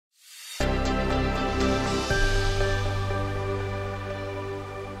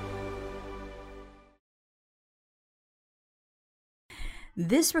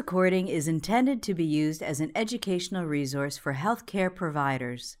This recording is intended to be used as an educational resource for healthcare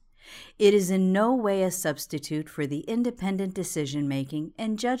providers. It is in no way a substitute for the independent decision-making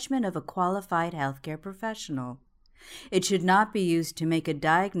and judgment of a qualified healthcare professional. It should not be used to make a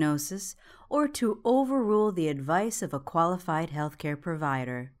diagnosis or to overrule the advice of a qualified healthcare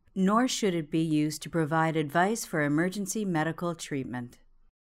provider, nor should it be used to provide advice for emergency medical treatment.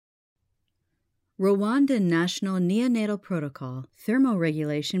 Rwanda National Neonatal Protocol,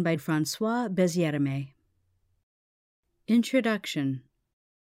 Thermoregulation by François Bezierme. Introduction.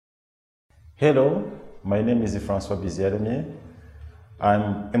 Hello, my name is François Bezierme.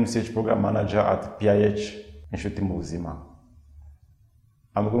 I'm MCH Program Manager at PIH Inshuti Muzima.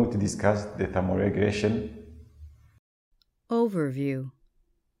 I'm going to discuss the thermoregulation. Overview.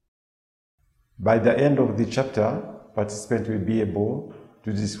 By the end of the chapter, participants will be able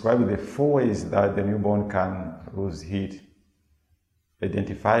to describe the 4 ways that the newborn can lose heat,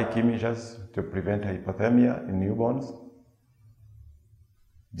 identify key measures to prevent hypothermia in newborns,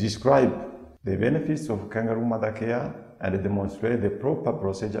 describe the benefits of kangaroo mother care and demonstrate the proper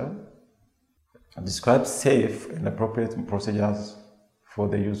procedure, describe safe and appropriate procedures for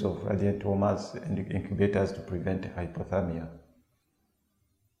the use of radiant warmers and incubators to prevent hypothermia.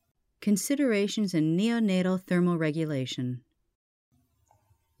 Considerations in neonatal thermoregulation.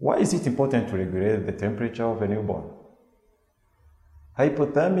 Why is it important to regulate the temperature of a newborn?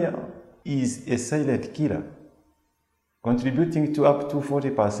 Hypothermia is a silent killer, contributing to up to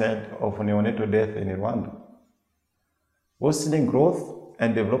 40% of neonatal death in Rwanda, worsening growth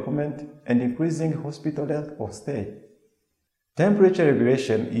and development and increasing hospital length of stay. Temperature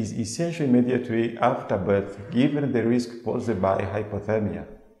regulation is essential immediately after birth given the risk posed by hypothermia.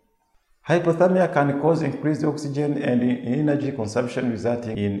 Hypothermia can cause increased oxygen and energy consumption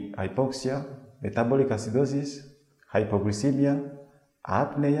resulting in hypoxia, metabolic acidosis, hypoglycemia,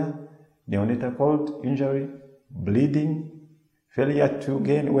 apnea, neonatal cold injury, bleeding, failure to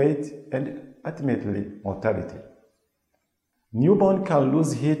gain weight, and ultimately mortality. Newborn can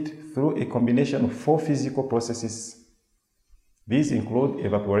lose heat through a combination of 4 physical processes. These include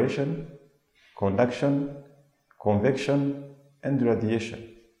evaporation, conduction, convection, and radiation.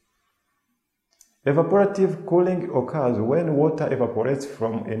 Evaporative cooling occurs when water evaporates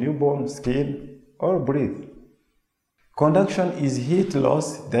from a newborn's skin or breath. Conduction is heat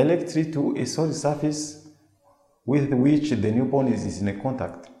loss directly to a solid surface with which the newborn is in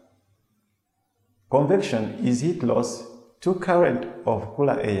contact. Convection is heat loss to current of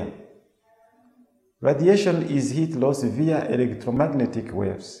cooler air. Radiation is heat loss via electromagnetic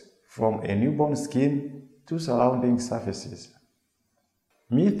waves from a newborn's skin to surrounding surfaces.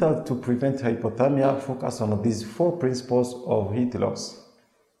 Methods to prevent hypothermia focus on these 4 principles of heat loss.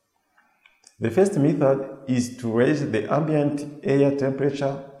 The first method is to raise the ambient air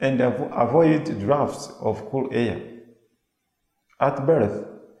temperature and avoid drafts of cool air. At birth,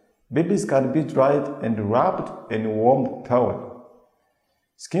 babies can be dried and wrapped in a warm towel.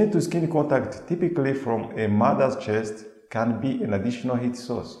 Skin-to-skin contact, typically from a mother's chest, can be an additional heat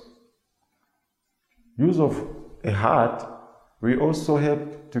source. Use of a hat will also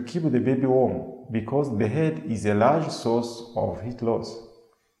help to keep the baby warm because the head is a large source of heat loss.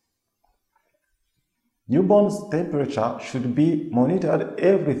 Newborn's temperature should be monitored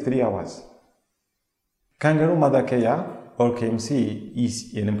every 3 hours. Kangaroo mother care, or KMC,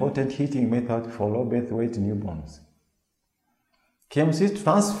 is an important heating method for low birth weight newborns. KMC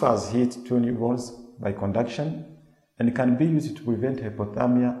transfers heat to newborns by conduction and can be used to prevent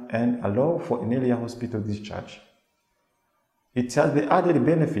hypothermia and allow for an earlier hospital discharge. It has the added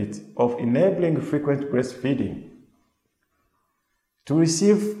benefit of enabling frequent breastfeeding. To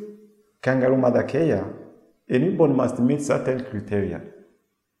receive kangaroo mother care, a newborn must meet certain criteria.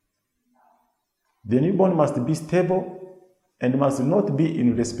 The newborn must be stable and must not be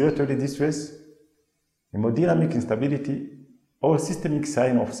in respiratory distress, hemodynamic instability, or systemic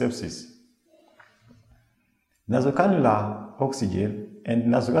sign of sepsis. Nasocannular oxygen and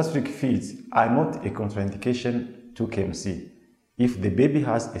nasogastric feeds are not a contraindication to KMC if the baby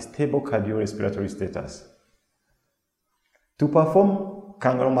has a stable cardiorespiratory status. To perform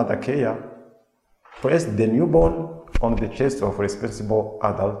kangaroo mother care, place the newborn on the chest of a responsible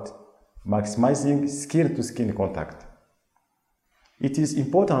adult, maximizing skin-to-skin contact. It is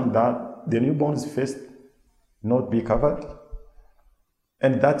important that the newborn's face not be covered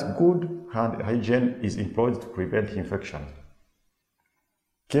and that good hand hygiene is employed to prevent infection.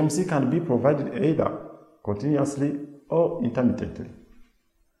 KMC can be provided either continuously or intermittently.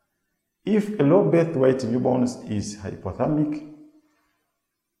 If a low birth weight newborn is hypothermic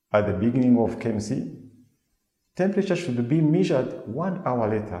at the beginning of KMC, temperature should be measured 1 hour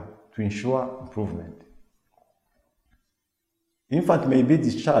later to ensure improvement. Infant may be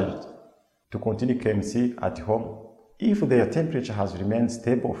discharged to continue KMC at home if their temperature has remained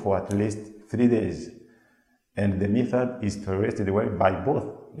stable for at least 3 days and the method is tolerated well by both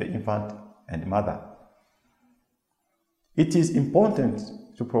the infant and mother. It is important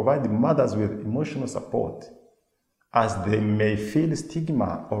to provide mothers with emotional support, as they may feel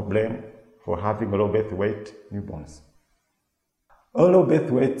stigma or blame for having low birth weight newborns. All low birth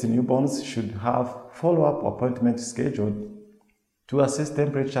weight newborns should have follow-up appointments scheduled to assess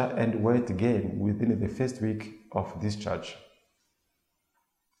temperature and weight gain within the first week of discharge.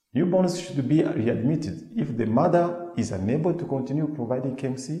 Newborns should be readmitted if the mother is unable to continue providing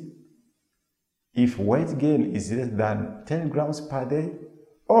KMC, if weight gain is less than 10 grams per day,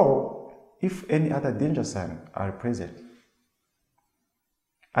 or if any other danger signs are present.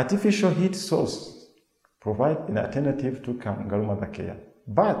 Artificial heat sources provide an alternative to kangaroo mother care,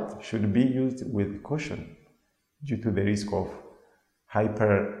 but should be used with caution due to the risk of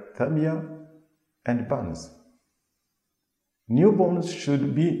hyperthermia and burns. Newborns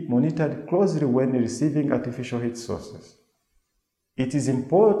should be monitored closely when receiving artificial heat sources. It is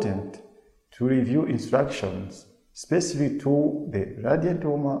important to review instructions specific to the radiant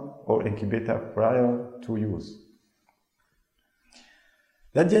warmer or incubator prior to use.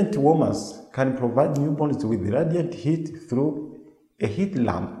 Radiant warmers can provide newborns with radiant heat through a heat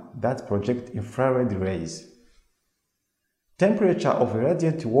lamp that projects infrared rays. Temperature of a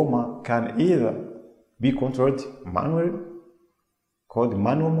radiant warmer can either be controlled manually, called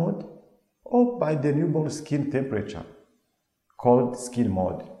manual mode, or by the newborn skin temperature, called skin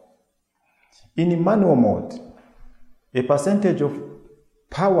mode. In manual mode, a percentage of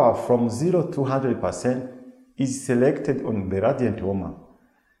power from 0 to 100% is selected on the radiant warmer.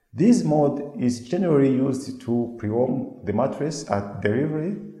 This mode is generally used to pre-warm the mattress at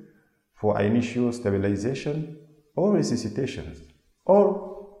delivery for initial stabilization or resuscitation,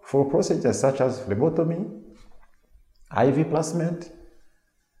 or for procedures such as phlebotomy, IV placement,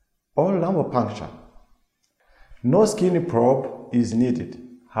 or lumbar puncture. No skin probe is needed.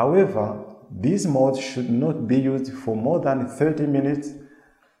 However, this mode should not be used for more than 30 minutes,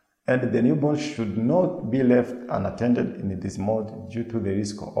 and the newborn should not be left unattended in this mode due to the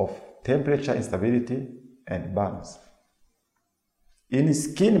risk of temperature instability and burns. In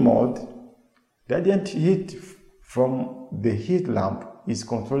skin mode, radiant heat from the heat lamp is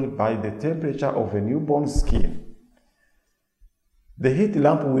controlled by the temperature of a newborn skin. The heat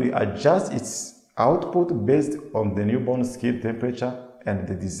lamp will adjust its output based on the newborn skin temperature and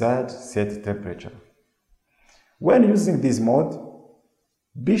the desired set temperature. When using this mode,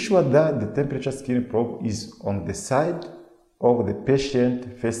 be sure that the temperature skin probe is on the side of the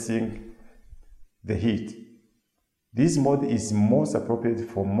patient facing the heat. This mode is most appropriate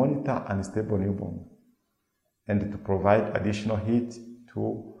for monitor unstable newborn and to provide additional heat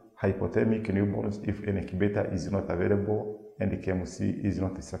to hypothermic newborns if an incubator is not available and the KMC is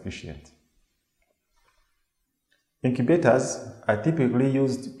not sufficient. Incubators are typically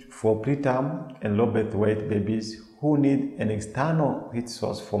used for preterm and low birth weight babies who need an external heat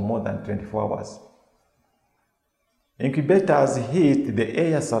source for more than 24 hours. Incubators heat the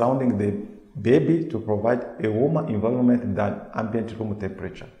air surrounding the baby to provide a warmer environment than ambient room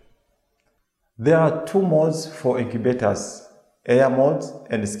temperature. There are two modes for incubators, air mode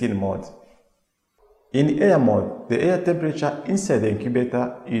and skin mode. In air mode, the air temperature inside the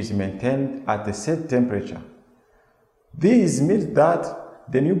incubator is maintained at a set temperature. This means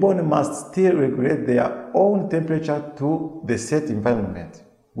that the newborn must still regulate their own temperature to the set environment,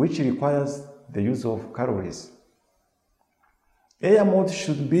 which requires the use of calories. Air mode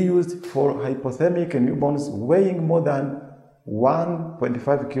should be used for hypothermic newborns weighing more than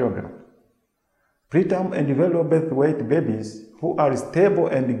 1.5 kg. Preterm and very low birth weight babies who are stable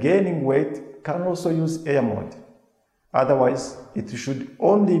and gaining weight can also use air mode. Otherwise, it should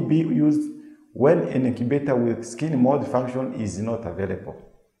only be used when an incubator with skin mode function is not available.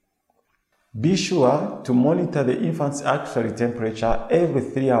 Be sure to monitor the infant's actual temperature every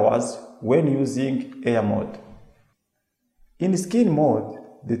 3 hours when using air mode. In skin mode,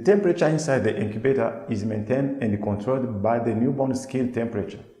 the temperature inside the incubator is maintained and controlled by the newborn skin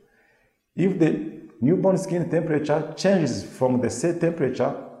temperature. If the newborn skin temperature changes from the set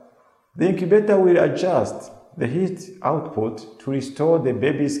temperature, the incubator will adjust the heat output to restore the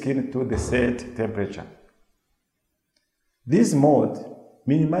baby's skin to the set temperature. This mode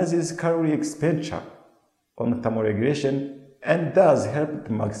minimizes calorie expenditure on thermoregulation and does help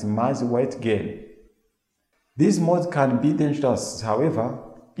to maximize weight gain. This mode can be dangerous, however,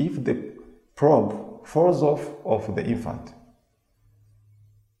 if the probe falls off of the infant.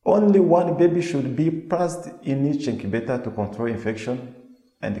 Only one baby should be placed in each incubator to control infection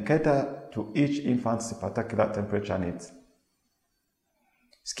and cater to each infant's particular temperature needs.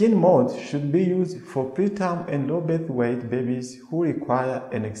 Skin mold should be used for preterm and low birth weight babies who require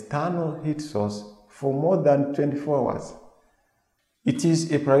an external heat source for more than 24 hours. It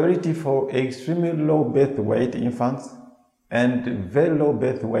is a priority for extremely low birth weight infants and very low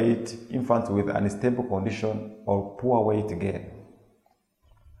birth weight infants with unstable condition or poor weight gain.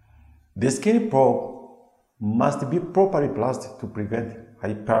 The skin probe must be properly placed to prevent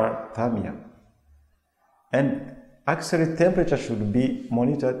hyperthermia, and axial temperature should be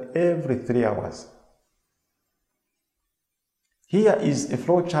monitored every 3 hours. Here is a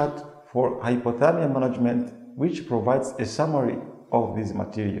flowchart for hypothermia management which provides a summary of this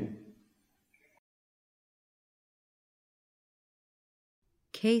material.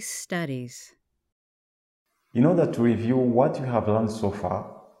 Case studies. In order to review what you have learned so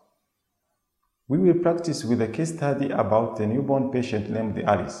far, we will practice with a case study about a newborn patient named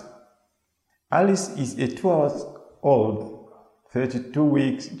Alice. Alice is a 2-hour-old, 32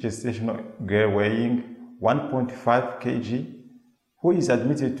 weeks gestational girl weighing 1.5 kg who is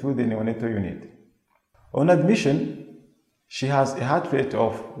admitted to the neonatal unit. On admission, she has a heart rate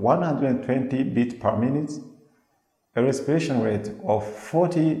of 120 beats per minute, a respiration rate of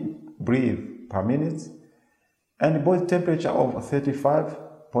 40 breaths per minute, and a body temperature of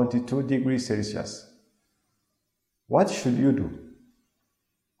 35.2 degrees Celsius. What should you do?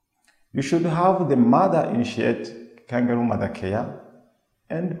 You should have the mother initiate kangaroo mother care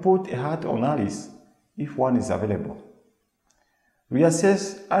and put a hat on Alice if one is available.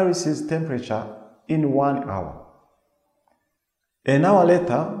 Reassess Alice's temperature in 1 hour. An hour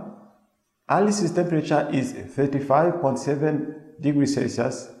later, Alice's temperature is 35.7 degrees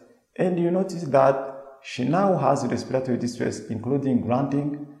Celsius, and you notice that she now has respiratory distress, including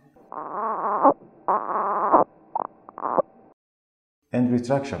grunting and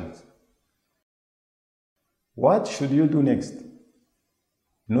retractions. What should you do next?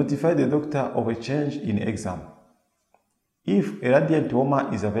 Notify the doctor of a change in exam. If a radiant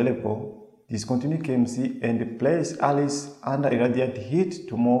warmer is available, discontinue KMC and place Alice under a radiant heat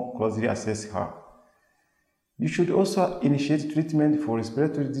to more closely assess her. You should also initiate treatment for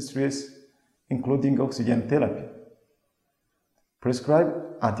respiratory distress, including oxygen therapy. Prescribe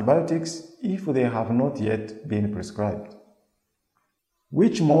antibiotics if they have not yet been prescribed.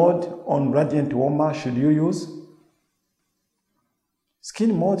 Which mode on radiant warmer should you use?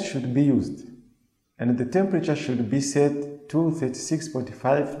 Skin mode should be used, and the temperature should be set to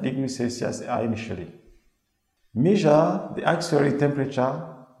 36.5 degrees Celsius initially. Measure the auxiliary temperature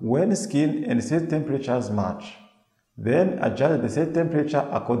when skin and set temperatures match. Then adjust the set temperature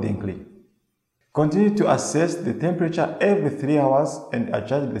accordingly. Continue to assess the temperature every 3 hours and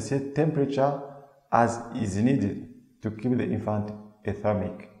adjust the set temperature as is needed to keep the infant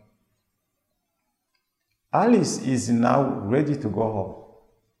athermic. Alice is now ready to go home.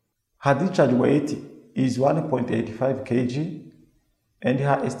 Her discharge weight is 1.85 kg and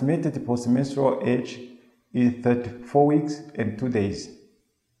her estimated postmenstrual age is 34 weeks and 2 days.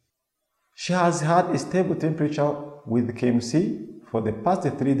 She has had a stable temperature with KMC for the past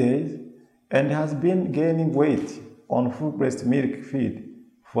 3 days and has been gaining weight on full breast milk feed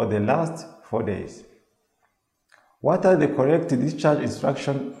for the last 4 days. What are the correct discharge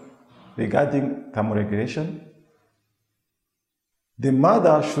instructions regarding thermoregulation? The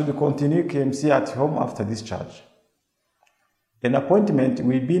mother should continue KMC at home after discharge. An appointment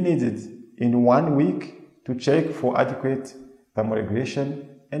will be needed in 1 week to check for adequate thermoregulation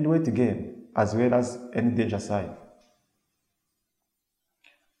and weight gain, as well as any danger sign.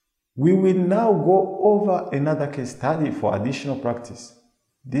 We will now go over another case study for additional practice,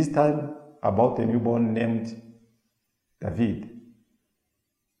 this time about a newborn named David.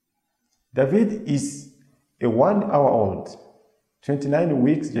 David is a 1-hour-old, 29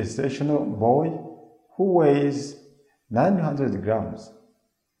 weeks gestational boy who weighs 900 grams.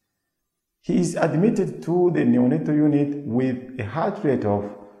 He is admitted to the neonatal unit with a heart rate of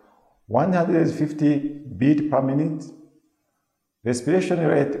 150 beats per minute, respiration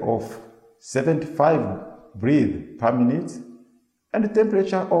rate of 75 breaths per minute, and a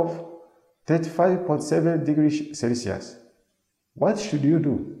temperature of 35.7 degrees Celsius. What should you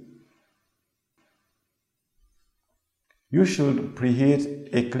do? You should preheat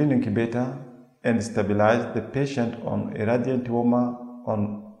a clean incubator and stabilize the patient on a radiant warmer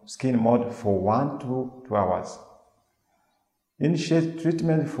on skin mode for 1 to 2 hours. Initiate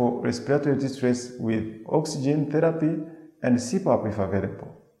treatment for respiratory distress with oxygen therapy and CPAP if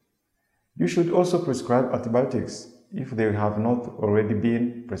available. You should also prescribe antibiotics if they have not already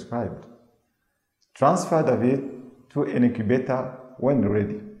been prescribed. Transfer David to an incubator when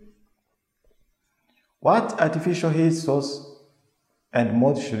ready. What artificial heat source and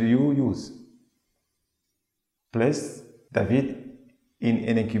mode should you use? Place David in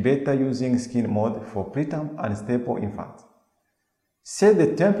an incubator using skin mode for preterm and stable infants. Set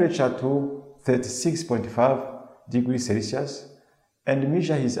the temperature to 36.5 degrees Celsius and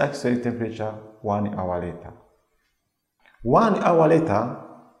measure his actual temperature 1 hour later. 1 hour later,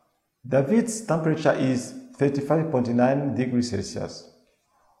 David's temperature is 35.9 degrees Celsius.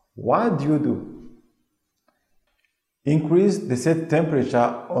 What do? Increase the set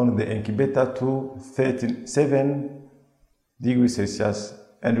temperature on the incubator to 37 degrees Celsius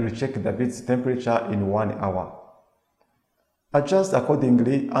and recheck David's temperature in 1 hour. Adjust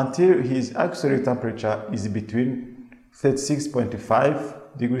accordingly until his actual temperature is between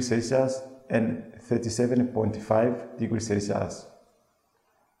 36.5 degrees Celsius and 37.5 degrees Celsius.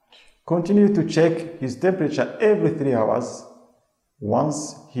 Continue to check his temperature every 3 hours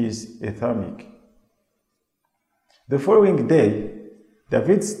once he is athermic. The following day,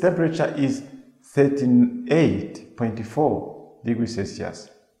 David's temperature is 38.4 degrees Celsius.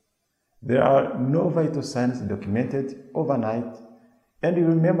 There are no vital signs documented overnight, and you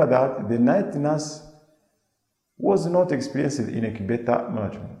remember that the night nurse was not experienced in incubator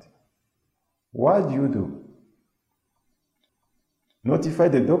management. What do? Notify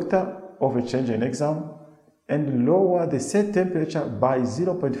the doctor of a change in exam and lower the set temperature by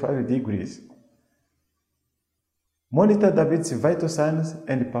 0.5 degrees. Monitor David's vital signs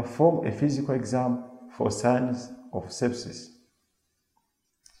and perform a physical exam for signs of sepsis.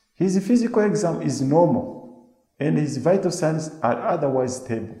 His physical exam is normal and his vital signs are otherwise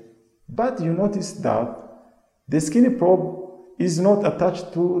stable, but you notice that the skin probe is not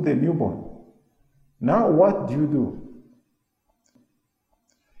attached to the newborn. Now what do?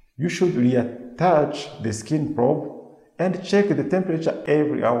 You should reattach the skin probe and check the temperature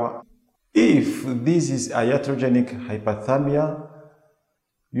every hour. If this is a iatrogenic hyperthermia,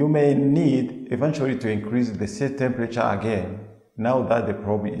 you may need eventually to increase the set temperature again now that the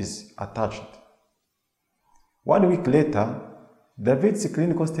probe is attached. 1 week later, David's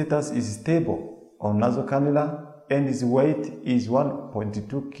clinical status is stable on nasal cannula and his weight is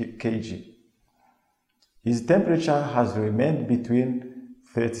 1.2 kg. His temperature has remained between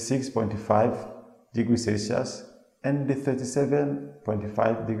 36.5 degrees Celsius and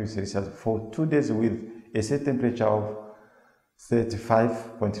 37.5 degrees Celsius for 2 days with a set temperature of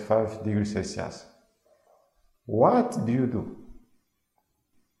 35.5 degrees Celsius. What do?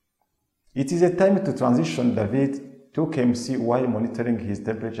 It is a time to transition David to KMC while monitoring his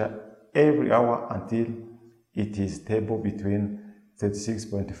temperature every hour until it is stable between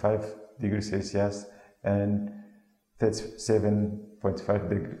 36.5 degrees Celsius and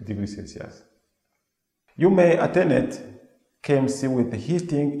 37.5 degrees Celsius. You may alternate KMC with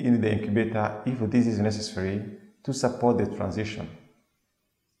heating in the incubator if this is necessary to support the transition.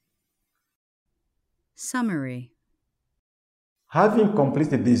 Summary. Having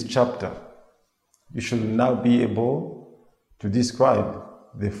completed this chapter, you should now be able to describe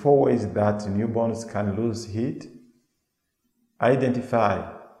the 4 ways that newborns can lose heat, identify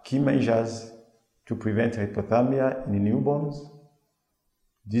key measures to prevent hypothermia in newborns,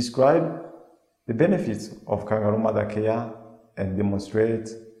 describe the benefits of kangaroo mother care and demonstrate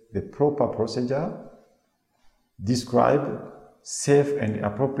the proper procedure, describe safe and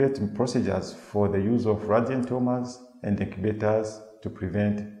appropriate procedures for the use of radiant warmers and incubators to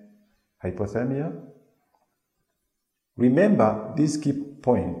prevent hypothermia. Remember this key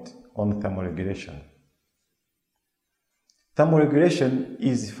point on thermoregulation. Thermoregulation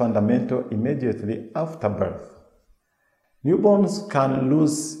is fundamental immediately after birth. Newborns can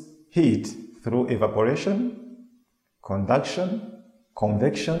lose heat through evaporation, conduction,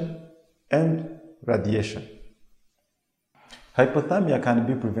 convection, and radiation. Hypothermia can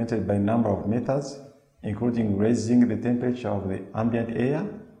be prevented by a number of methods, including raising the temperature of the ambient air,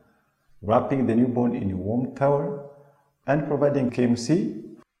 wrapping the newborn in a warm towel, and providing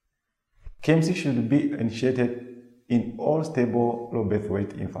KMC. KMC should be initiated in all stable low birth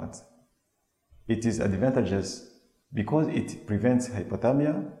weight infants. It is advantageous because it prevents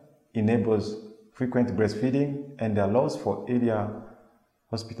hypothermia, enables frequent breastfeeding, and allows for earlier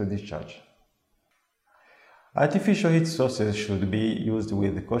hospital discharge. Artificial heat sources should be used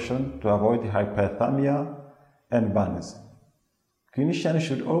with caution to avoid hyperthermia and burns. Clinicians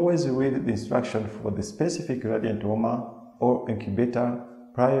should always read the instruction for the specific radiant warmer or incubator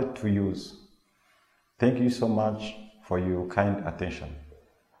prior to use. Thank you so much for your kind attention.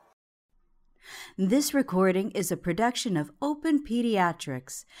 This recording is a production of Open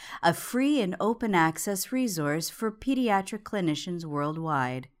Pediatrics, a free and open access resource for pediatric clinicians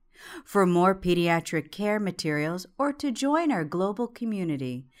worldwide. For more pediatric care materials or to join our global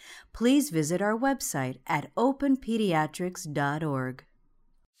community, please visit our website at openpediatrics.org.